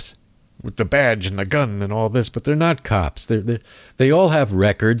cops with the badge and the gun and all this, but they're not cops. They all have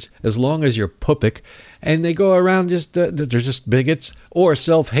records as long as you're pupik, and they go around they're just bigots or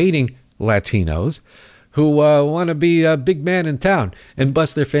self-hating Latinos who want to be a big man in town and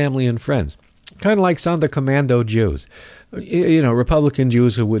bust their family and friends. Kind of like Sonderkommando Jews, Republican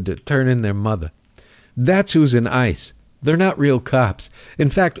Jews who would turn in their mother. That's who's in ICE. They're not real cops. In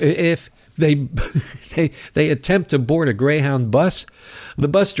fact, if they attempt to board a Greyhound bus, the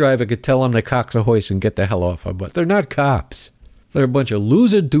bus driver could tell them to cox a hoist and get the hell off our bus. They're not cops. They're a bunch of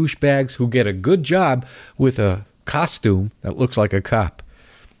loser douchebags who get a good job with a costume that looks like a cop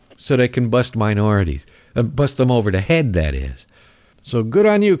so they can bust minorities. Bust them over the head, that is. So good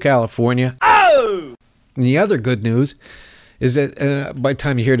on you, California. Oh! And the other good news is that by the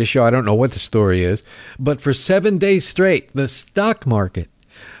time you hear the show, I don't know what the story is, but for 7 days straight, the stock market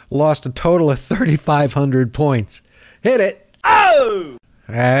lost a total of 3,500 points. Hit it. Oh!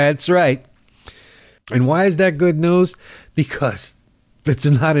 That's right. And why is that good news? Because it's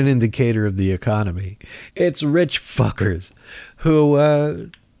not an indicator of the economy. It's rich fuckers who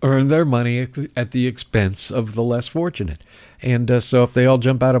earn their money at the expense of the less fortunate. And so if they all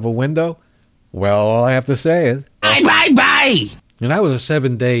jump out of a window, well, all I have to say is, bye. And that was a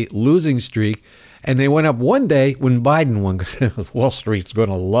 7-day losing streak. And they went up one day when Biden won, because Wall Street's going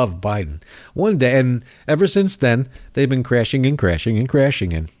to love Biden. One day, and ever since then, they've been crashing and crashing and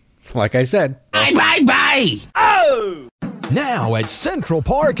crashing. And like I said, bye. Oh! Now at Central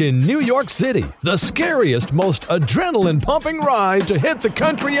Park in New York City, the scariest, most adrenaline-pumping ride to hit the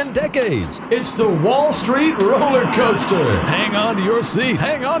country in decades. It's the Wall Street Roller Coaster. Hang on to your seat,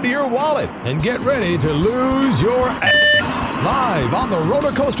 hang on to your wallet, and get ready to lose your ass. Live on the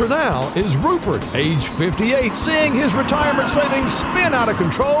roller coaster now is Rupert, age 58, seeing his retirement savings spin out of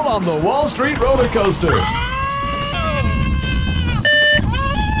control on the Wall Street Roller Coaster.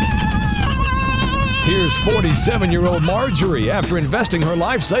 Here's 47-year-old Marjorie after investing her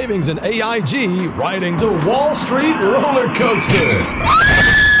life savings in AIG, riding the Wall Street Roller Coaster.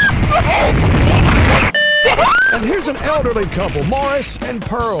 And here's an elderly couple, Morris and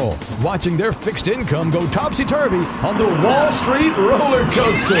Pearl, watching their fixed income go topsy-turvy on the Wall Street Roller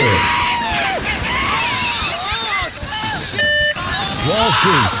Coaster. Wall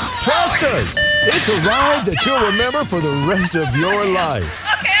Street, trust us, it's a ride that you'll remember for the rest of your life.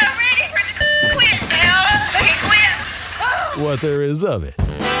 Okay, I'm ready for the quiz now. Okay, quiz. What there is of it.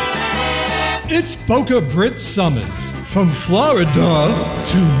 It's Boca Brit Summers. From Florida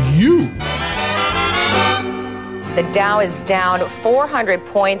to you. The Dow is down 400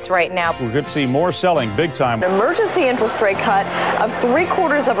 points right now. We could see more selling big time. An emergency interest rate cut of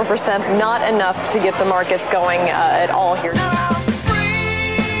 0.75%, not enough to get the markets going at all here.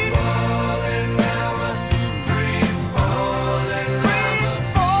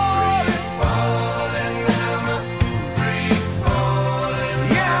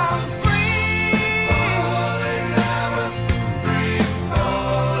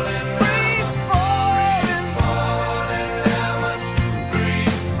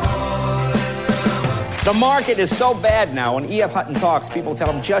 The market is so bad now, when E.F. Hutton talks, people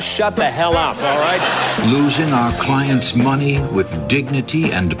tell him, just shut the hell up, all right? Losing our clients' money with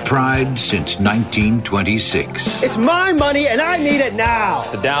dignity and pride since 1926. It's my money, and I need it now.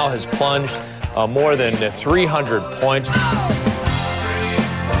 The Dow has plunged more than 300 points.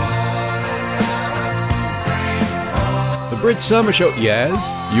 The Brit Summer Show.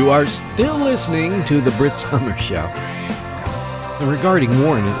 Yes, you are still listening to the Brit Summer Show. regarding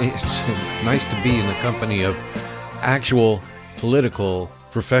Warren, it's nice to be in the company of actual political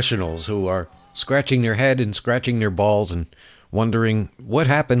professionals who are scratching their head and scratching their balls and wondering what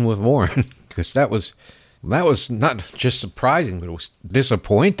happened with Warren, because that was not just surprising, but it was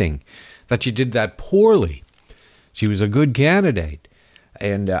disappointing that she did that poorly. She was a good candidate,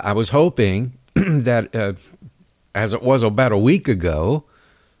 and I was hoping that, as it was about a week ago,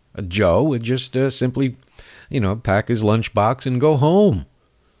 Joe would just simply, pack his lunchbox and go home,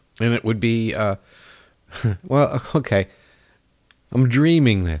 and it would be, well, okay. I'm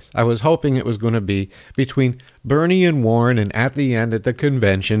dreaming this. I was hoping it was going to be between Bernie and Warren, and at the end at the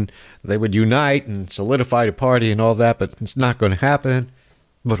convention, they would unite and solidify the party and all that, but it's not going to happen.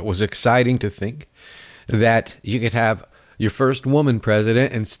 But it was exciting to think that you could have your first woman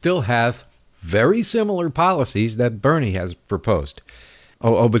president and still have very similar policies that Bernie has proposed.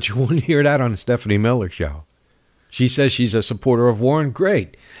 Oh, but you won't hear that on the Stephanie Miller show. She says she's a supporter of Warren.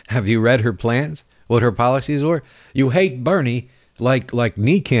 Great. Have you read her plans? What her policies were? You hate Bernie like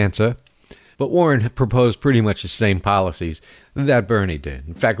knee cancer, but Warren proposed pretty much the same policies that Bernie did.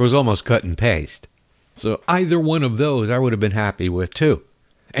 In fact, it was almost cut and paste. So either one of those I would have been happy with too.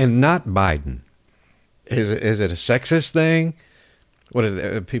 And not Biden. Is it a sexist thing?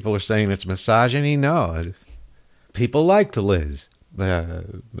 What people are saying it's misogyny? No. People liked Liz. I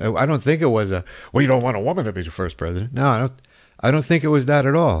don't think it was we don't want a woman to be the first president. No, I don't think it was that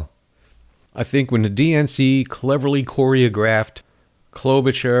at all. I think when the DNC cleverly choreographed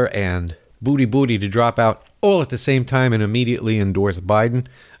Klobuchar and Booty to drop out all at the same time and immediately endorse Biden,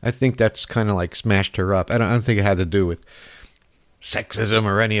 I think that's kind of like smashed her up. I don't think it had to do with sexism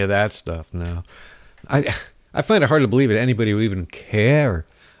or any of that stuff. No, I find it hard to believe that anybody would even care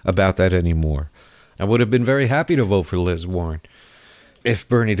about that anymore. I would have been very happy to vote for Liz Warren if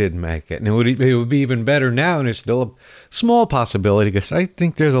Bernie didn't make it. And it would be even better now, and it's still a small possibility because I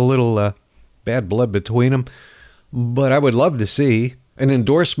think there's a little bad blood between them. But I would love to see an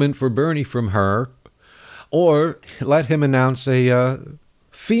endorsement for Bernie from her, or let him announce a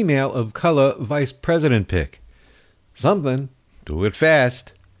female of color vice president pick. Something. Do it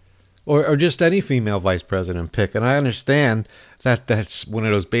fast. Or just any female vice president pick. And I understand that that's one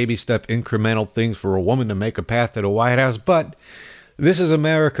of those baby step incremental things for a woman to make a path to the White House. But this is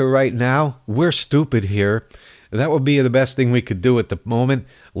America right now. We're stupid here. That would be the best thing we could do at the moment.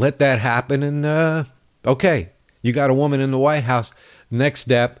 Let that happen. And, okay, you got a woman in the White House. Next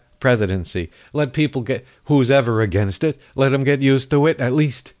step, presidency. Let people get, who's ever against it, let them get used to it. At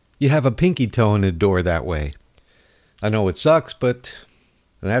least you have a pinky toe in the door that way. I know it sucks, but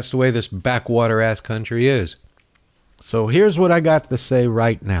that's the way this backwater-ass country is. So here's what I got to say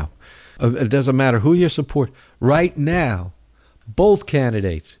right now. It doesn't matter who you support. Right now, both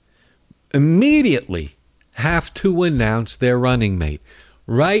candidates immediately have to announce their running mate.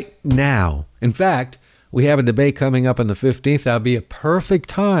 Right now. In fact, we have a debate coming up on the 15th. That'll be a perfect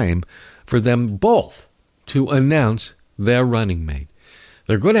time for them both to announce their running mate.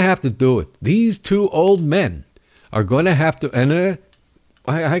 They're going to have to do it. These two old men are going to have to, and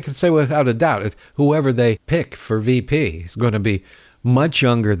I can say without a doubt, whoever they pick for VP is going to be much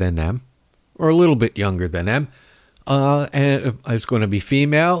younger than them, or a little bit younger than them, and it's going to be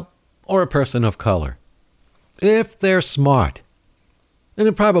female or a person of color. If they're smart. And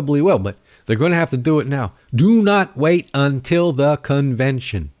it probably will, but they're going to have to do it now. Do not wait until the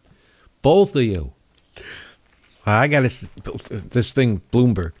convention. Both of you. I got this thing,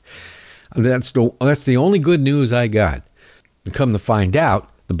 Bloomberg. That's the only good news I got. And come to find out,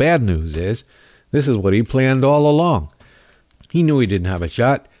 the bad news is, this is what he planned all along. He knew he didn't have a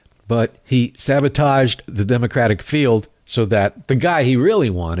shot, but he sabotaged the Democratic field so that the guy he really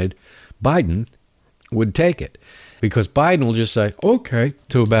wanted, Biden, would take it. Because Biden will just say, okay,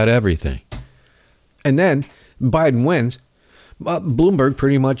 to about everything. And then Biden wins. Bloomberg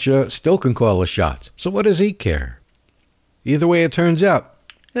pretty much still can call the shots. So what does he care? Either way it turns out,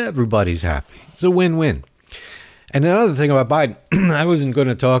 everybody's happy. It's a win-win. And another thing about Biden, I wasn't going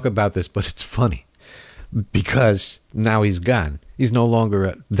to talk about this, but it's funny. Because now he's gone. He's no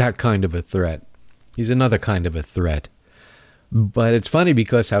longer that kind of a threat. He's another kind of a threat. But it's funny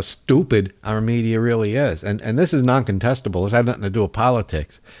because how stupid our media really is. And this is non-contestable. It's had nothing to do with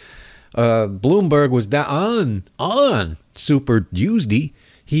politics. Bloomberg was down on Super Tuesday.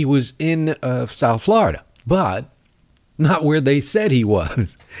 He was in South Florida, but not where they said he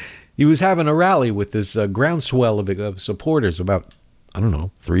was. He was having a rally with this groundswell of supporters, about,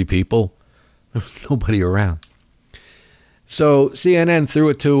 3 people. There was nobody around. So CNN threw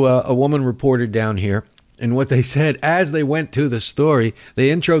it to a woman reporter down here. And what they said as they went to the story, they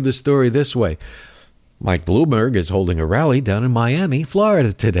introed the story this way. Mike Bloomberg is holding a rally down in Miami,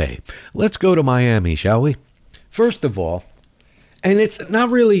 Florida today. Let's go to Miami, shall we? First of all, and it's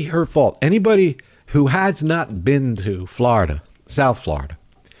not really her fault. Anybody who has not been to Florida, South Florida,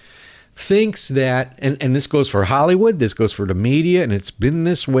 thinks that, and this goes for Hollywood, this goes for the media, and it's been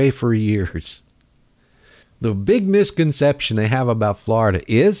this way for years. The big misconception they have about Florida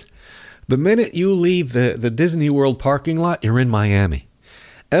is the minute you leave the Disney World parking lot, you're in Miami.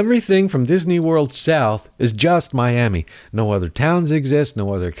 Everything from Disney World south is just Miami. No other towns exist.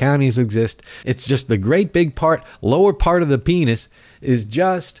 No other counties exist. It's just the great big part, lower part of the penis is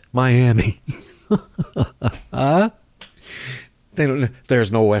just Miami.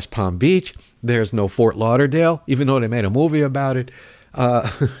 There's no West Palm Beach. There's no Fort Lauderdale, even though they made a movie about it.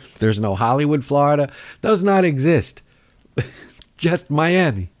 There's no Hollywood, Florida. Does not exist. Just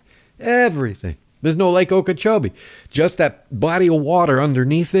Miami. Everything. There's no Lake Okeechobee. Just that body of water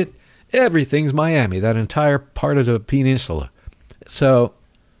underneath it. Everything's Miami, that entire part of the peninsula. So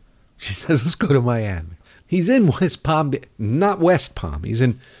she says, let's go to Miami. He's in West Palm, not West Palm. He's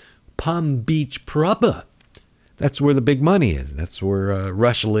in Palm Beach proper. That's where the big money is. That's where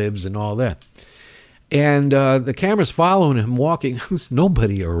Rush lives and all that. And the camera's following him walking. There's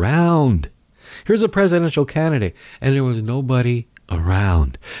nobody around. Here's a presidential candidate, and there was nobody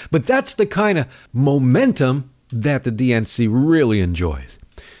around. But that's the kind of momentum that the DNC really enjoys.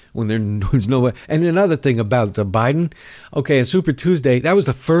 When there's nobody. And another thing about Biden, okay, on Super Tuesday, that was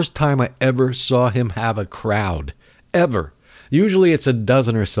the first time I ever saw him have a crowd. Ever. Usually it's a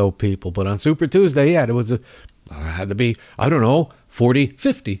dozen or so people, but on Super Tuesday, yeah, had to be, 40,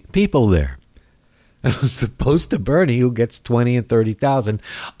 50 people there. As opposed to Bernie, who gets 20 and 30,000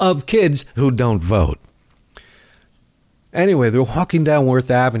 of kids who don't vote. Anyway, they're walking down Worth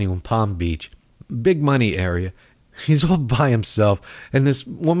Avenue in Palm Beach, big money area. He's all by himself, and this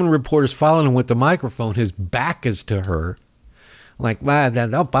woman reporter's following him with the microphone. His back is to her. Like,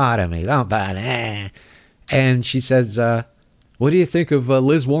 don't bother me, don't bother me. And she says, what do you think of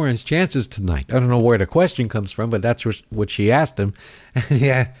Liz Warren's chances tonight? I don't know where the question comes from, but that's what she asked him.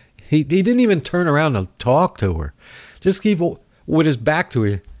 Yeah, he didn't even turn around to talk to her. Just keep with his back to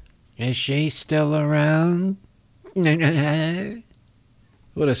her. Is she still around? What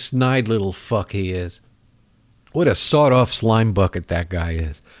a snide little fuck he is. What a sawed-off slime bucket that guy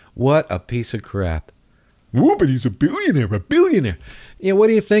is. What a piece of crap. Oh, but he's a billionaire. Yeah, what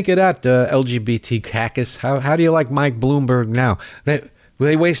do you think of that, LGBT cactus? How do you like Mike Bloomberg now?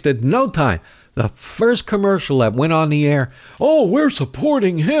 They wasted no time. The first commercial that went on the air, oh, we're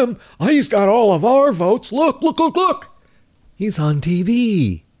supporting him. He's got all of our votes. Look. He's on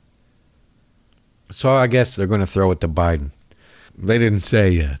TV. So I guess they're going to throw it to Biden. They didn't say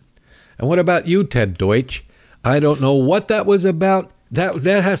yet. And what about you, Ted Deutsch? I don't know what that was about.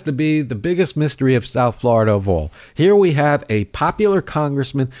 That has to be the biggest mystery of South Florida of all. Here we have a popular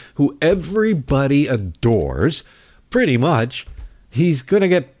congressman who everybody adores, pretty much. He's going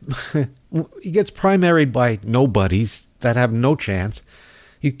to he gets primaried by nobodies that have no chance.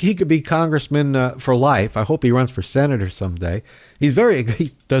 He could be congressman for life. I hope he runs for senator someday. He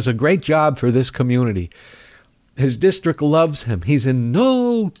does a great job for this community. His district loves him. He's in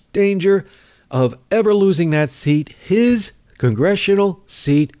no danger of ever losing that seat. His congressional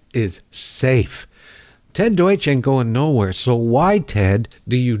seat is safe. Ted Deutsch ain't going nowhere. So why, Ted,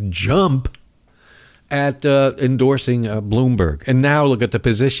 do you jump at endorsing Bloomberg? And now look at the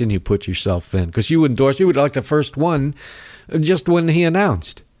position you put yourself in. Because you would like the first one just when he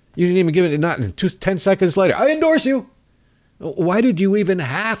announced. You didn't even give it, not 10 seconds later. I endorse you. Why did you even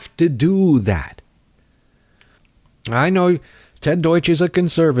have to do that? I know Ted Deutsch is a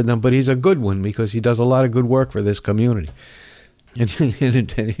conservative, but he's a good one because he does a lot of good work for this community. And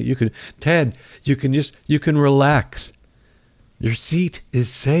you can relax. Your seat is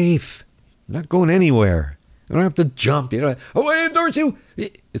safe. You're not going anywhere. You don't have to jump. I endorse you.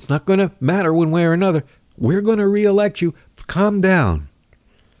 It's not going to matter one way or another. We're going to reelect you. Calm down.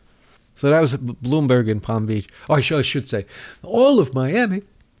 So that was Bloomberg in Palm Beach. Oh, I should say all of Miami.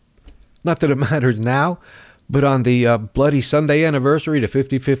 Not that it matters now, but on the bloody Sunday anniversary, the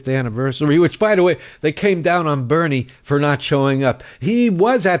 55th anniversary, which, by the way, they came down on Bernie for not showing up. He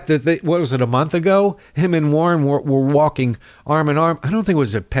was at what was it, a month ago? Him and Warren were walking arm in arm. I don't think it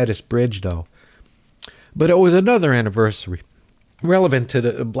was at Pettus Bridge, though. But it was another anniversary. relevant to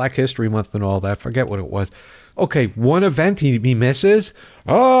the Black History Month and all that. Forget what it was. Okay, one event he misses.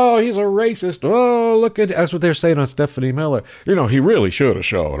 Oh, he's a racist. Oh, look at, that's what they're saying on Stephanie Miller. You know, he really should have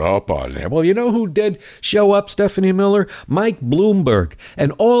showed up on there. Well, you know who did show up, Stephanie Miller? Mike Bloomberg.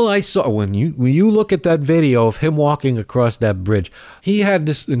 And all I saw, when you look at that video of him walking across that bridge, he had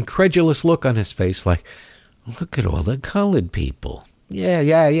this incredulous look on his face like, look at all the colored people.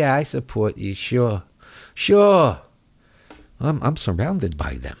 Yeah, I support you, sure. I'm surrounded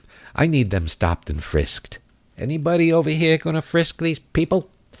by them. I need them stopped and frisked. Anybody over here going to frisk these people?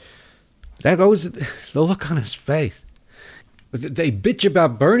 That goes the look on his face. They bitch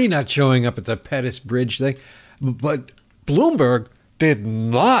about Bernie not showing up at the Pettus Bridge thing, but Bloomberg did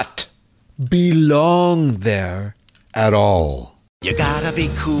not belong there at all. You gotta be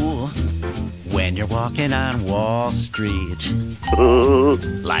cool when you're walking on Wall Street.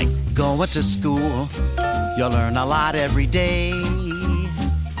 Like going to school, you'll learn a lot every day.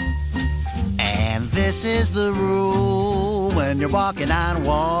 And this is the rule when you're walking on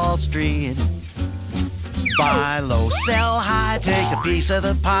Wall Street. Buy low, sell high, take a piece of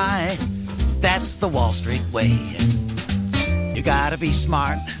the pie. That's the Wall Street way. You gotta be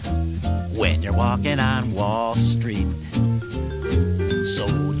smart when you're walking on Wall Street.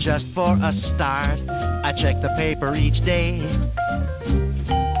 So just for a start, I check the paper each day.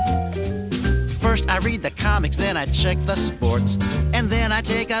 First I read the comics, then I check the sports, and then I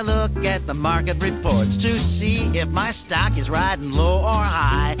take a look at the market reports to see if my stock is riding low or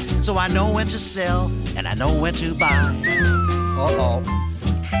high, so I know when to sell and I know when to buy.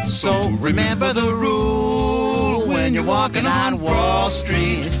 So remember the rule when you're walking on Wall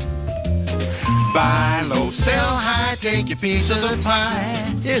Street. Buy low, sell high, take your piece of the pie.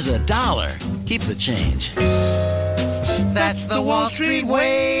 Here's $1, keep the change. That's the Wall Street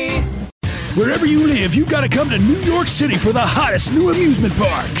way. Wherever you live, you gotta come to New York City for the hottest new amusement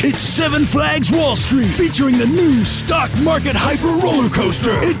park. It's Seven Flags Wall Street, featuring the new stock market hyper roller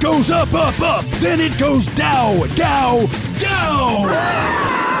coaster. It goes up, up, up, then it goes down, down, down.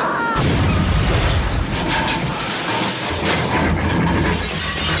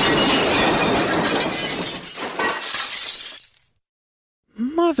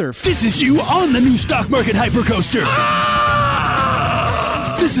 Mother, this is you on the new stock market hyper coaster.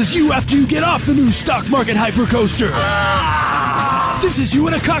 This is you after you get off the new stock market hyper coaster. This is you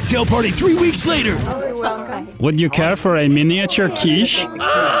at a cocktail party 3 weeks later. Would you care for a miniature quiche?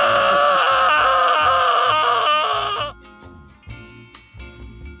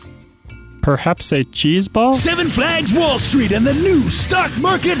 Perhaps a cheese ball? Seven Flags Wall Street and the new stock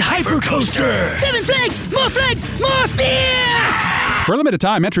market hyper coaster. 7 flags, more fear! For a limited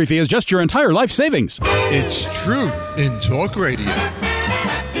time, entry fee is just your entire life savings. It's truth in talk radio.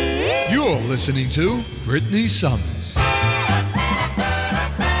 You're listening to Britany Summers.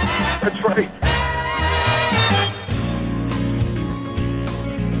 That's right.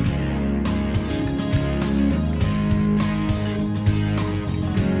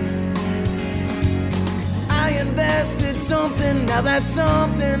 I invested something, now that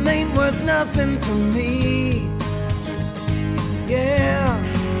something ain't worth nothing to me. Yeah.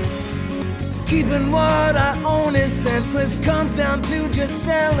 Keeping what I own is senseless, comes down to just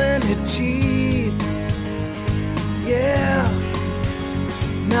selling it cheap. Yeah.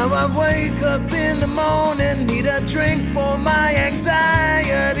 Now I wake up in the morning, need a drink for my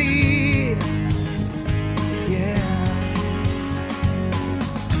anxiety. Yeah.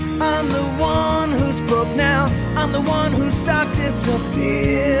 I'm the one who's broke now, I'm the one whose stock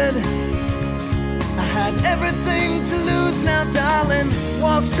disappeared. I had everything to lose now, darling.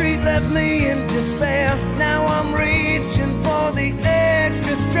 Wall Street left me in despair. Now I'm reaching for the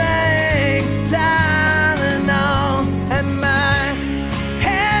extra strength Tylenol. And my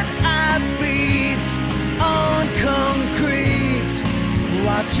head I beat on concrete,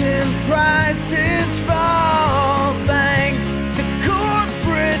 watching prices fall thanks to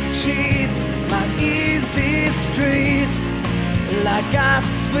corporate cheats. My easy street, like I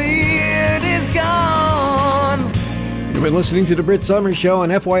feared, is gone. You've been listening to the Brit Summer Show on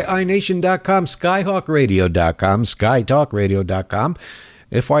FYINation.com, SkyHawkRadio.com, SkyTalkRadio.com,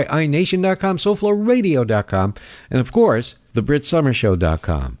 FYINation.com, SoFloRadio.com, and of course,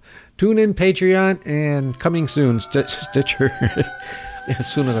 TheBritSummerShow.com. Tune in, Patreon, and coming soon, Stitcher.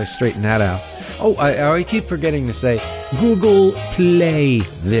 As soon as I straighten that out. Oh, I keep forgetting to say, Google Play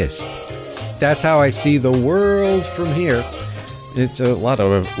this. That's how I see the world from here. It's a lot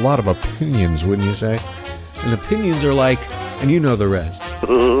of opinions, wouldn't you say? And opinions are like, and you know the rest.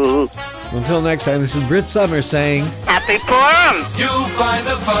 Until next time, this is Brit Summer saying, Happy Purim! You'll find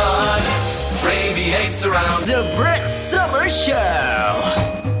the fun radiates around. The Brit Summer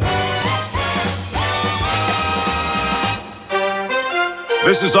Show.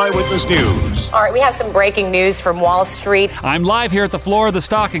 This is Eyewitness News. All right, we have some breaking news from Wall Street. I'm live here at the floor of the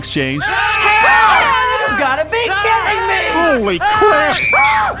stock exchange. You've got to be kidding me! Holy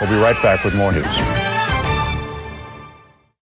crap! We'll be right back with more news.